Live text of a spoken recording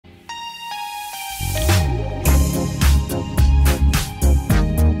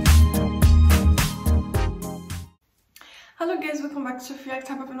welcome back to React.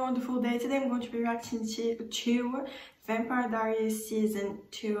 Hope having a wonderful day. Today I'm going to be reacting to Vampire Diaries Season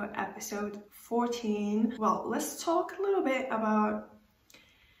 2 Episode 14. Well, let's talk a little bit about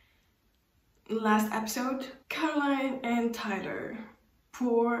the last episode. Caroline and Tyler.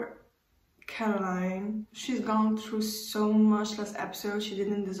 Poor Caroline. She's gone through so much last episode. She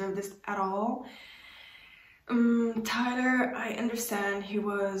didn't deserve this at all. Tyler, I understand he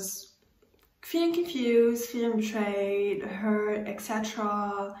was feeling confused, feeling betrayed, hurt,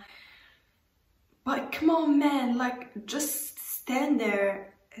 etc. But come on, man, like, just stand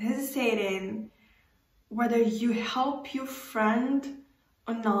there hesitating whether you help your friend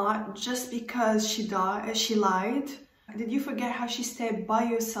or not just because she lied. Did you forget how she stayed by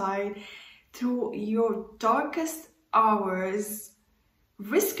your side through your darkest hours,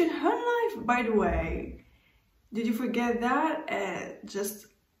 risking her life, by the way? Did you forget that?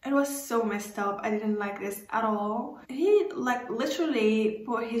 It was so messed up. I didn't like this at all. He like literally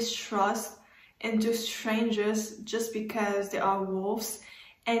put his trust into strangers just because they are wolves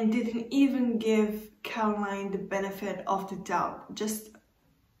and didn't even give Caroline the benefit of the doubt. Just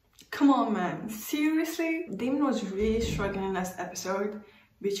come on, man, seriously? Damon was really struggling in this episode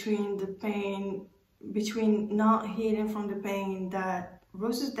between the pain, between not healing from the pain that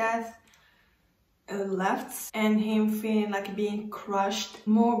Rose's death left and him feeling like being crushed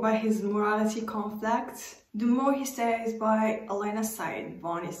more by his morality conflict. The more he stays by Elena's side,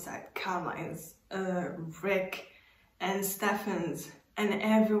 Bonnie's side, Caroline's, Rick and Stefan's and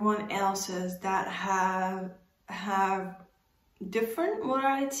everyone else's that have different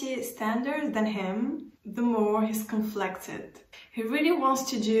morality standards than him, the more he's conflicted. He really wants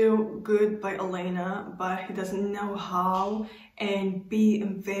to do good by Elena, but he doesn't know how and be a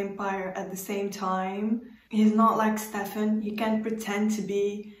vampire at the same time. He's not like Stefan. He can't pretend to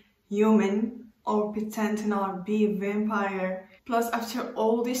be human or pretend to not be a vampire. Plus, after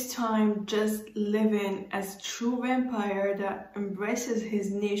all this time just living as a true vampire that embraces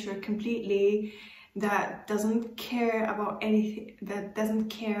his nature completely, that doesn't care about anything,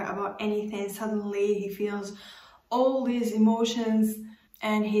 suddenly he feels all these emotions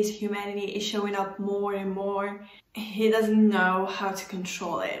and his humanity is showing up more and more. He doesn't know how to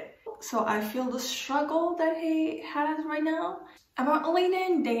control it. So I feel the struggle that he has right now. About Elena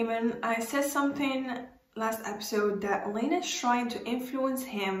and Damon, I said something last episode that Elena is trying to influence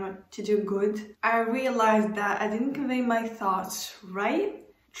him to do good. I realized that I didn't convey my thoughts right.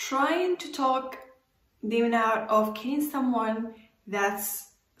 Trying to talk Damon out of killing someone,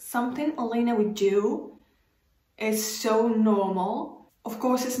 that's something Elena would do. It's so normal. Of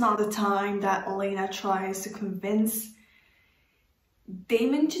course, it's not the time that Elena tries to convince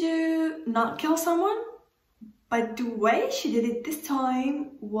Damon to not kill someone, but the way she did it this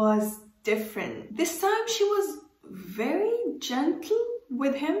time was different. This time she was very gentle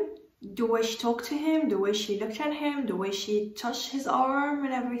with him. The way she talked to him, the way she looked at him, the way she touched his arm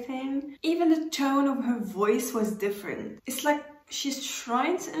and everything. Even the tone of her voice was different. It's like she's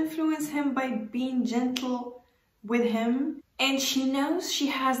trying to influence him by being gentle with him. And she knows she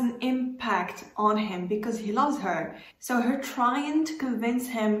has an impact on him because he loves her. So her trying to convince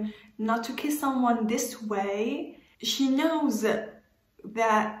him not to kiss someone this way, she knows that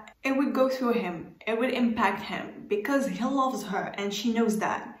it would go through him. It would impact him because he loves her and she knows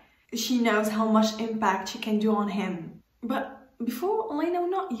that. She knows how much impact she can do on him. But before, Elena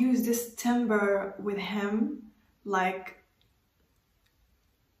would not use this timber with him. Like,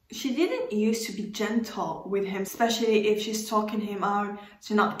 she didn't used to be gentle with him, especially if she's talking him out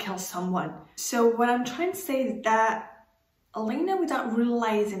to not kill someone. So what I'm trying to say is that Elena, without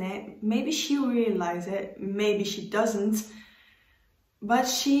realizing it, maybe she realizes it, maybe she doesn't, but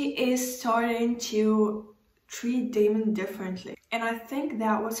she is starting to treat Damon differently. And I think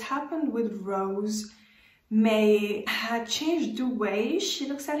that what's happened with Rose may have changed the way she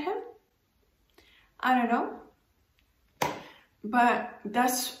looks at him. I don't know. But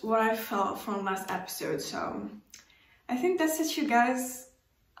that's what I felt from last episode, so I think that's it, you guys.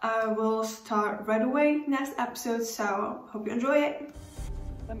 I will start right away next episode, so hope you enjoy it.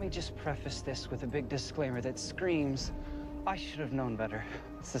 Let me just preface this with a big disclaimer that screams, I should have known better.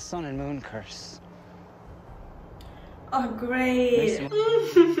 It's the sun and moon curse. Oh, great. When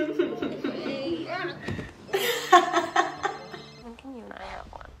can you and I have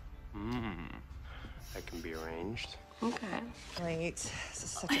one? That can be arranged. Okay. Great.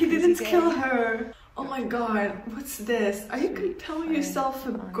 He didn't kill her. Oh my god, what's this? Are you telling yourself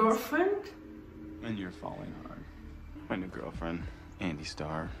a girlfriend? And you're falling hard. My new girlfriend, Andy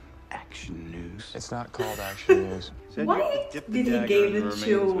Starr. Action news. It's not called action news. Why did he give it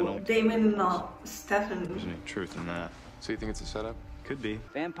to Damon and not Stefan? There's any truth in that. So you think it's a setup? Could be.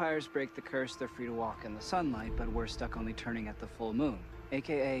 Vampires break the curse, they're free to walk in the sunlight, but we're stuck only turning at the full moon,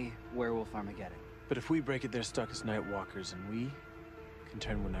 aka Werewolf Armageddon. But if we break it, they're stuck as night walkers, and we can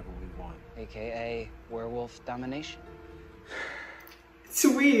turn whenever we want. AKA werewolf domination. It's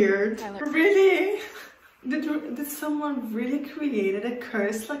weird. Tyler. Really? Did someone really created a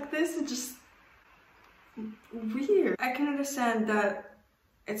curse like this? It's just weird. I can understand that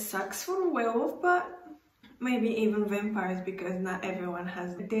it sucks for a werewolf, but maybe even vampires, because not everyone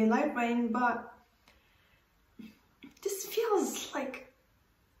has daylight reign, but this feels like,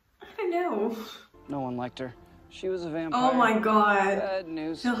 I don't know. No one liked her. She was a vampire. Oh my god. Bad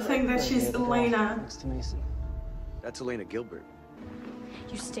news. He'll think that she's Elena. Next to Mason. That's Elena Gilbert.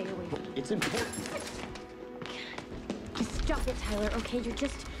 You stay away from me. It's important. Just stop it, Tyler, okay? You're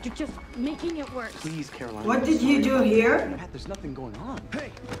just making it worse. Please, Caroline. What did you do here? Pat, there's nothing going on.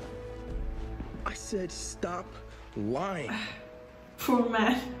 Hey! I said stop lying. Poor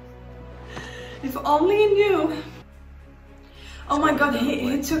man. If only he knew. Oh my god,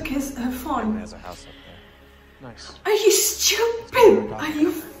 he took her phone. Has a house up there. Nice. Are you stupid? Are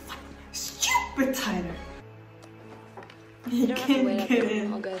you stupid, Tyler? He You don't have to wait can't up get there.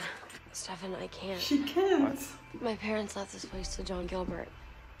 in. All good. Stefan, I can't. She can't. My parents left this place to John Gilbert.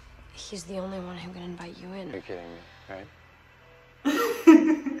 He's the only one who can invite you in. You're kidding me, right?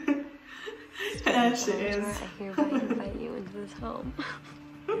 Yeah, she is. I hereby invite you into this home.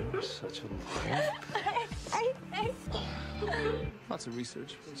 You're such a liar. Lots of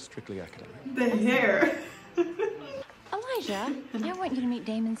research, strictly academic. The hair. Elijah, I want you to meet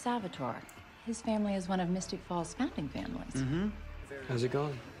Damon Salvatore. His family is one of Mystic Falls' founding families. Mm-hmm. How's it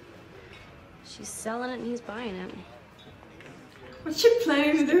going? She's selling it and he's buying it. What's she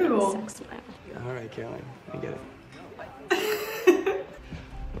planning to do? Sex smile. All right, Caroline, I get it.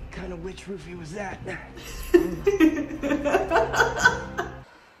 What kind of witch roofie was that?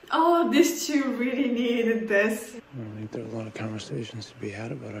 Oh, these two really needed this. I think there are a lot of conversations to be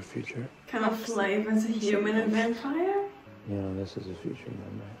had about our future. Kind of life as a human and vampire. You know, this is a future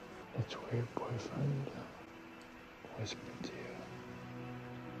memory. It's where your boyfriend whispered to you.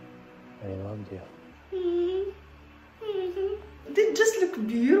 And he loved you. They just look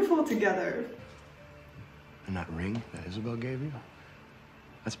beautiful together. And that ring that Isabel gave you?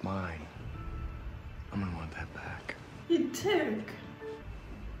 That's mine. I'm gonna want that back. You took.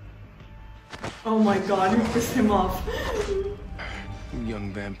 Oh my god, he pissed him off.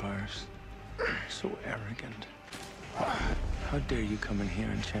 Young vampires. So arrogant. How dare you come in here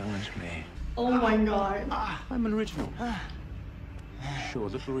and challenge me? Oh my god. I'm an original. Show a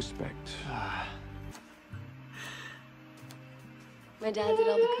little respect. My dad did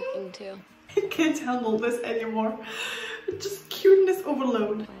all the cooking too. I can't handle this anymore. Just cuteness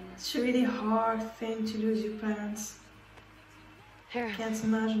overload. It's a really hard thing to lose your parents. Here, Can't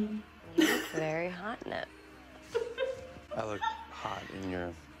imagine. you look very hot in it. I look hot in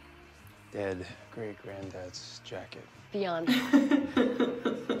your dead great-granddad's jacket. Beyond.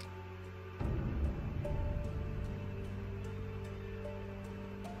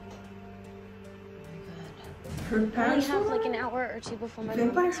 Her I only parents have were like an hour or two before my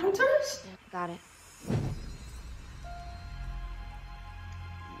vampire mom. hunters? Yeah, got it.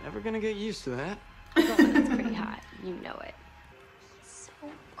 Never gonna get used to that. Go on, it's pretty hot. You know it. So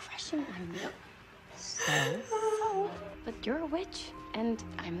crushing on you. So. But you're a witch, and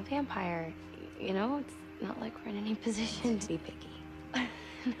I'm a vampire. You know, it's not like we're in any position to be picky.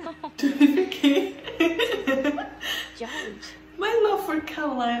 No. Okay. Judge. My love for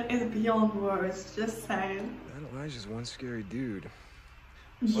Caroline is beyond words, just saying. That Elijah's one scary dude.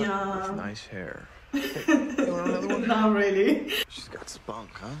 Yeah. With nice hair. Hey, you want another one? Not really. She's got spunk,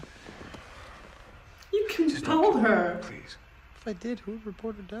 huh? You Just compelled don't kill her. Please. If I did, who would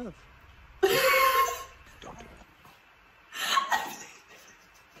report her death? Don't do it.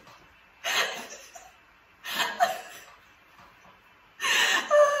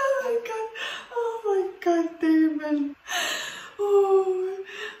 Oh my god, Damon. Oh,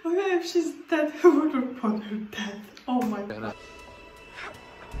 okay, if she's dead, who would report her death? Oh my god.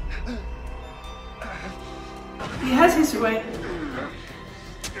 He has his way.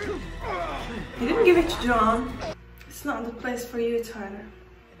 He didn't give it to John. It's not the place for you, Tyler.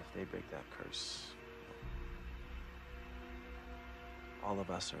 And if they break that curse, all of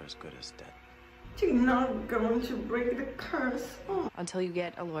us are as good as dead. You're not going to break the curse. Oh. Until you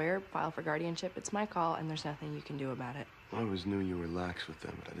get a lawyer, file for guardianship, it's my call, and there's nothing you can do about it. I always knew you were lax with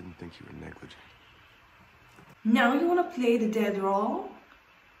them, but I didn't think you were negligent. Now you want to play the dead role?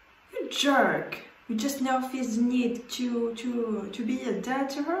 You jerk. You just now feel the need to be a dad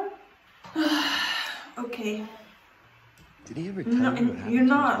to her? Okay. Did he ever tell No, you what happened? you're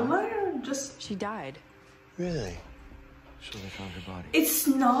not. Just. She died. Really? So they found her body. It's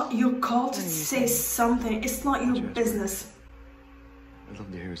not your call to say something. It's not your business. I'd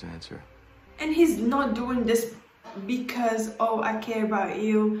love to hear his answer. And he's not doing this because, oh, I care about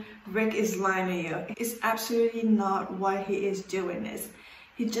you, Rick is lying to you. It's absolutely not why he is doing this.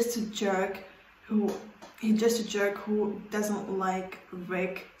 He's just a jerk who doesn't like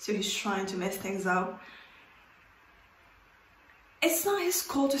Rick, so he's trying to mess things up. It's not his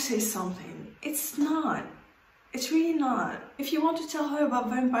call to say something. It's not. It's really not. If you want to tell her about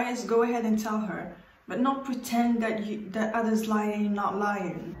vampires, go ahead and tell her. But not pretend that others lie and you're not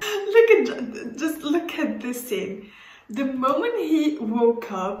lying. Just look at this scene. The moment he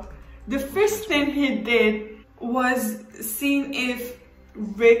woke up, the first thing he did was seeing if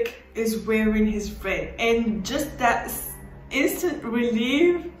Rick is wearing his ring. And just that instant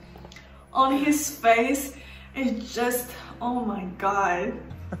relief on his face is just, oh my god.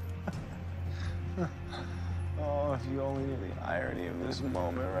 Oh, if you only knew the irony of this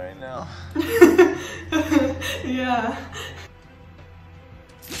moment right now. Yeah.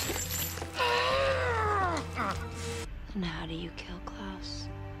 And how do you kill Klaus?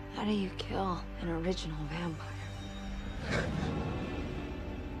 How do you kill an original vampire?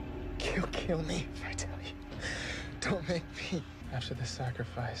 Kill me if I tell you. Don't make me. After the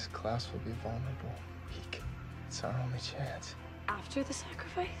sacrifice, Klaus will be vulnerable, weak. It's our only chance. After the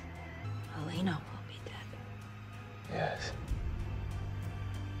sacrifice? Elena will be dead. Yes.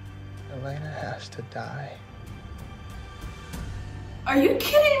 Elena has to die. Are you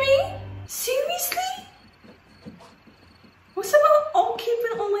kidding me? Seriously? What's about all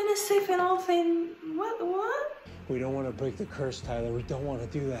keeping Elena safe and all thing? What? We don't want to break the curse, Tyler. We don't want to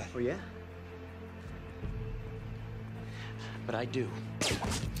do that. Oh, yeah? But I do.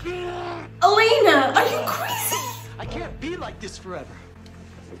 Elena, are you crazy? I can't be like this forever.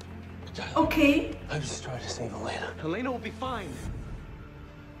 Okay. I'm just trying to save Elena. Elena will be fine.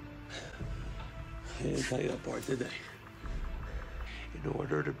 They didn't tell you that part, did they? In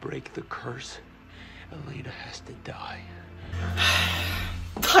order to break the curse, Elena has to die.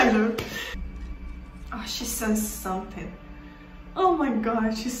 Tyler. Oh, she says something. Oh my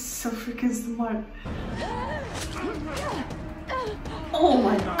god, she's so freaking smart. Oh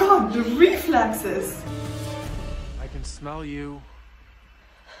my god, the reflexes. I can smell you.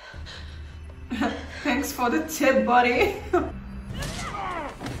 Thanks for the tip, buddy.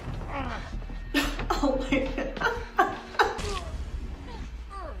 Oh my god.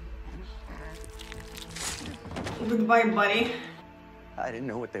 Goodbye, buddy. I didn't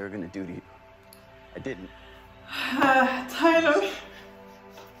know what they were gonna do to you. I didn't. Tyler.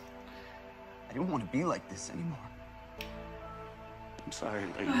 I didn't want to be like this anymore. I'm sorry,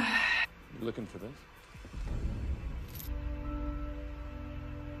 lady. You looking for this?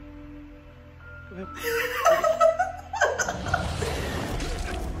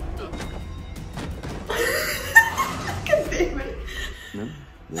 David. No?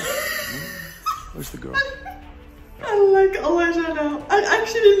 Where's the girl? I like Elijah now. I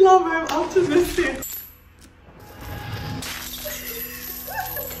actually love him after this scene.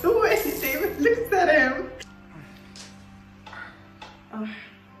 The way David looks at him.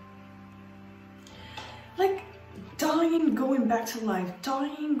 Like, dying, going back to life.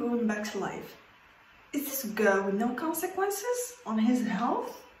 Dying, going back to life. Is this girl with no consequences on his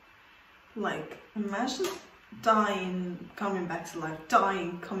health? Like, imagine dying, coming back to life.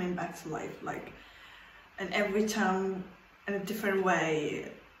 Dying, coming back to life. Like, and every time in a different way.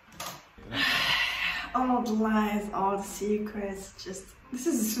 All the lies, all the secrets, just, this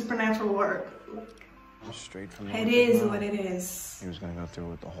is supernatural work. Straight from It is what it is. He was gonna go through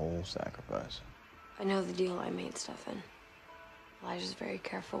with the whole sacrifice. I know the deal I made, Stefan. Elijah's very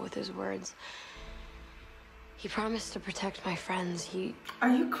careful with his words. He promised to protect my friends. He... Are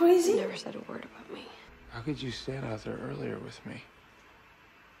you crazy? Never said a word about me. How could you stand out there earlier with me?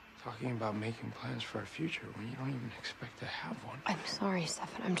 Talking about making plans for our future when you don't even expect to have one. I'm sorry,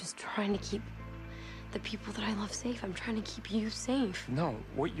 Stefan. I'm just trying to keep the people that I love safe. I'm trying to keep you safe. No,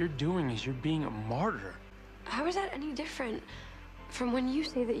 what you're doing is you're being a martyr. How is that any different from when you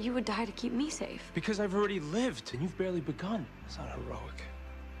say that you would die to keep me safe? Because I've already lived and you've barely begun. It's not heroic.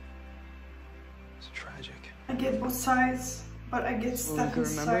 It's tragic. I get both sides, but I get Stefan's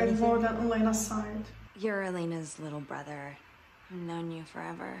side more than Elena's side. You're Elena's little brother. I've known you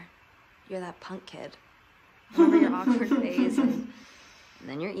forever. You're that punk kid. Over your awkward phase and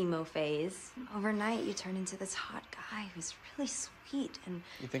then your emo phase. Overnight, you turn into this hot guy who's really sweet and...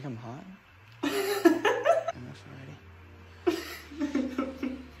 You think I'm hot? Enough already.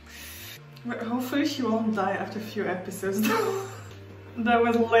 But hopefully she won't die after a few episodes. That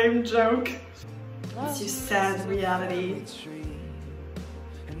was a lame joke. It's just sad reality.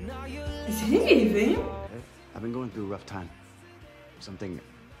 Is he leaving? I've been going through a rough time. Something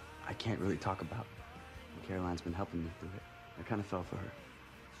I can't really talk about. Caroline's been helping me through it. I kind of fell for her.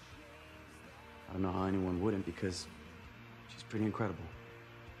 I don't know how anyone wouldn't, because she's pretty incredible.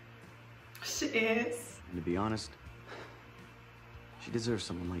 She is. And to be honest, she deserves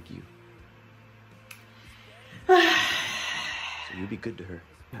someone like you. So you be good to her.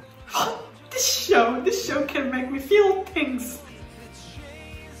 This show can make me feel things.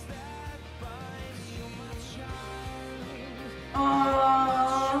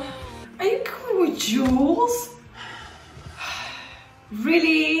 Are you cool with Jules?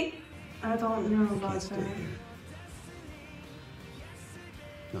 Really? I don't know about that.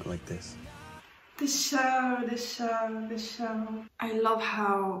 Not like this. The show. I love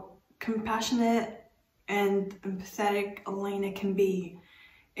how compassionate and empathetic Elena can be.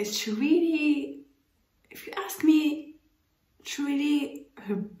 It's really, if you ask me, it's really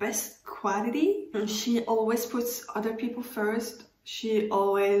her best quality. And she always puts other people first. She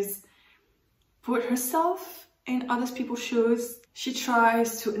always put herself in other people's shoes. She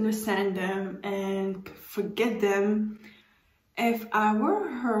tries to understand them and forget them. If I were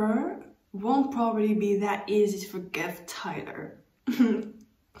her, won't probably be that easy to forgive Tyler.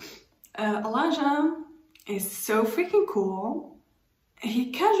 Elijah is so freaking cool.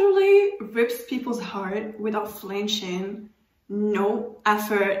 He casually rips people's heart without flinching. No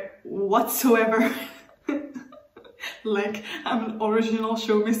effort whatsoever. Like, I'm an original,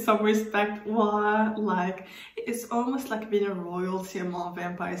 show me some respect. What? Like, it's almost like being a royalty among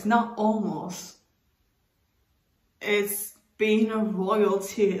vampires. Not almost. It's being a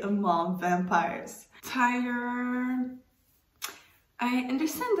royalty among vampires. Tyler... I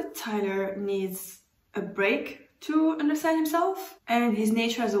understand that Tyler needs a break to understand himself and his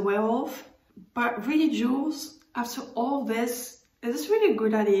nature as a werewolf. But really, Jules, after all this, is this really a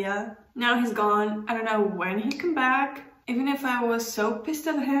good idea? Now he's gone. I don't know when he'll come back. Even if I was so pissed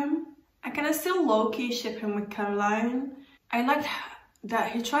at him, I kinda still low-key ship him with Caroline. I liked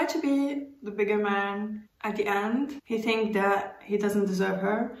that he tried to be the bigger man at the end. He thinks that he doesn't deserve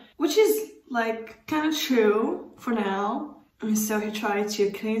her, which is like kind of true for now. And so he tried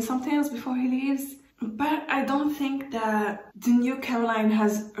to clean some things before he leaves. But I don't think that the new Caroline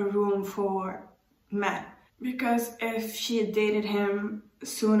has a room for Matt. Because if she had dated him,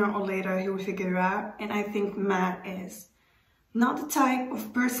 sooner or later he would figure it out. And I think Matt is not the type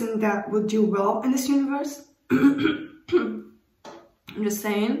of person that would do well in this universe. I'm just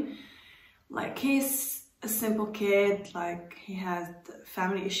saying. Like, he's a simple kid. Like, he has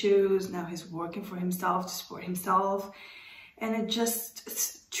family issues. Now he's working for himself to support himself. And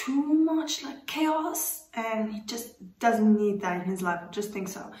it's too much like chaos, and he just doesn't need that in his life. I just think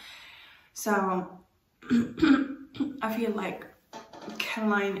so. So I feel like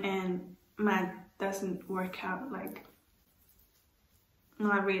Caroline and Matt doesn't work out, like,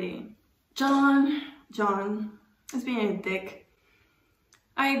 not really. John is being a dick.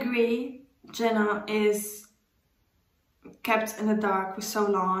 I agree, Jenna is kept in the dark for so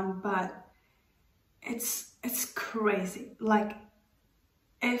long, but it's crazy. Like,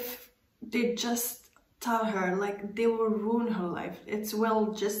 if they just tell her, like, they will ruin her life. It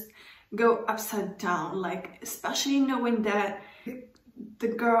will just go upside down. Like, especially knowing that the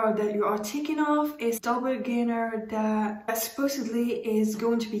girl that you are taking off is a doppelganger that supposedly is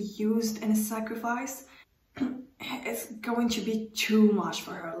going to be used in a sacrifice. It's going to be too much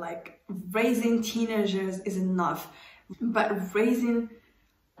for her. Like, raising teenagers is enough, but raising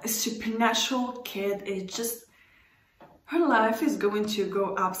a supernatural kid is just, her life is going to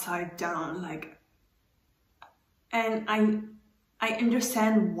go upside down. Like, and I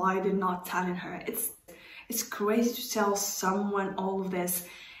understand why they're not telling her. It's crazy to tell someone all of this,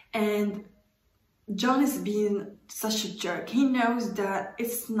 and John is being such a jerk. He knows that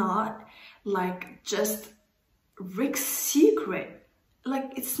it's not like just Rick's secret.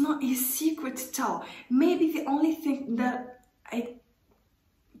 Like, it's not his secret to tell. Maybe the only thing that I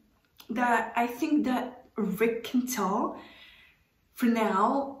think that Rick can tell for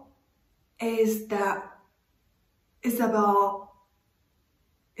now is that Isabel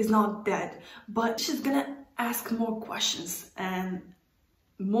is not dead, but she's gonna ask more questions, and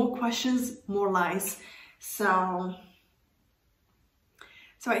more questions, more lies. So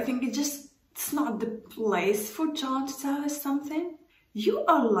I think it's not the place for John to tell us something. You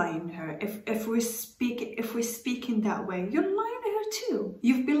are lying to her. If we speak in that way, you're lying to her too.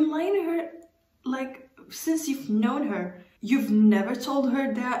 You've been lying to her like since you've known her. You've never told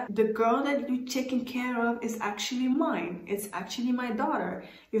her that the girl that you're taking care of is actually mine. It's actually my daughter.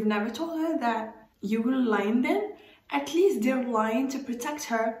 You've never told her that you will lie them. At least they're lying to protect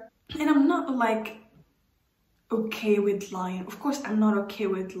her. And I'm not like okay with lying. Of course, I'm not okay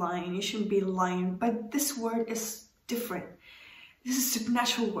with lying. You shouldn't be lying. But this word is different. This is a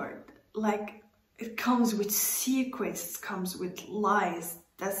supernatural word. Like, it comes with secrets. It comes with lies.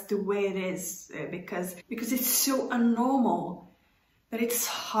 That's the way it is, because it's so unnormal that it's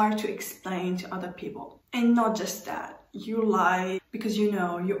hard to explain to other people. And not just that, you lie because you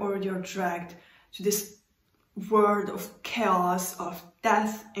know you already are dragged to this world of chaos, of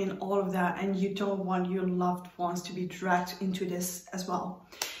death and all of that, and you don't want your loved ones to be dragged into this as well.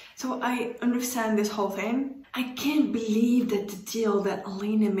 So I understand this whole thing. I can't believe that the deal that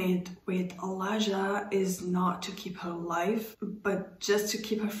Elena made with Elijah is not to keep her alive, but just to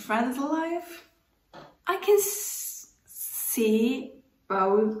keep her friends alive. I can see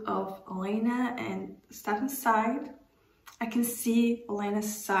both of Elena and Stefan's side. I can see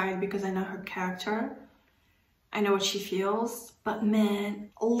Elena's side because I know her character. I know what she feels. But man,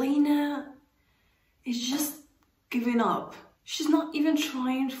 Elena is just giving up. She's not even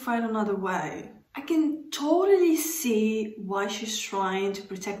trying to find another way. I can totally see why she's trying to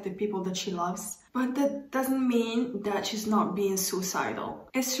protect the people that she loves, but that doesn't mean that she's not being suicidal.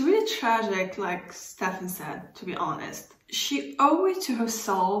 It's really tragic, like Stefan said, to be honest. She owed it to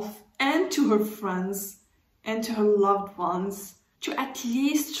herself and to her friends and to her loved ones to at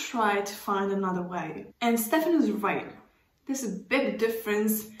least try to find another way. And Stefan is right. There's a big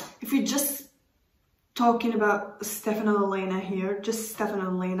difference if we just talking about Stefan and Elena here, just Stefan and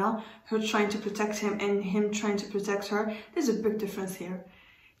Elena, her trying to protect him and him trying to protect her. There's a big difference here.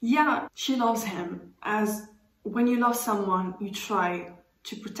 Yeah, she loves him, as when you love someone, you try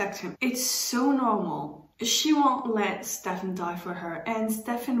to protect him. It's so normal. She won't let Stefan die for her, and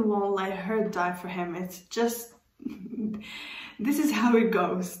Stefan won't let her die for him. It's just, this is how it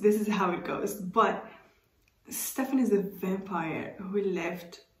goes. This is how it goes. But Stefan is a vampire who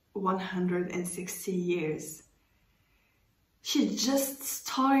lived 160 years. She's just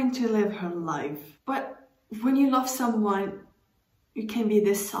starting to live her life. But when you love someone, you can be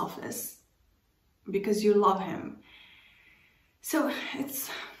this selfless because you love him. So it's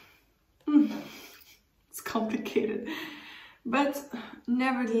complicated. But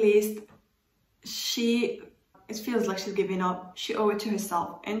nevertheless, it feels like she's giving up. She owed it to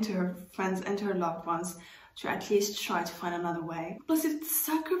herself and to her friends and to her loved ones to at least try to find another way. Plus, if the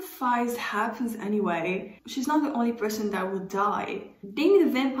sacrifice happens anyway, she's not the only person that will die. Being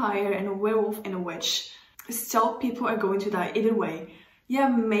a vampire and a werewolf and a witch, still people are going to die either way. Yeah,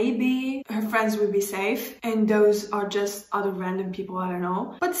 maybe her friends will be safe and those are just other random people, I don't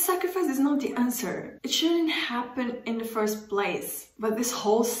know. But the sacrifice is not the answer. It shouldn't happen in the first place. But this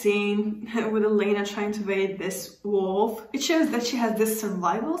whole scene with Elena trying to evade this wolf, it shows that she has this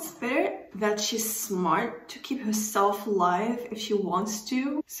survival spirit, that she's smart to keep herself alive if she wants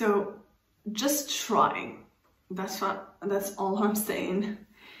to. So just try. That's all I'm saying.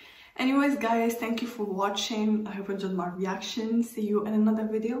 Anyways guys, thank you for watching. I hope you enjoyed my reaction. See you in another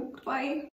video. Bye.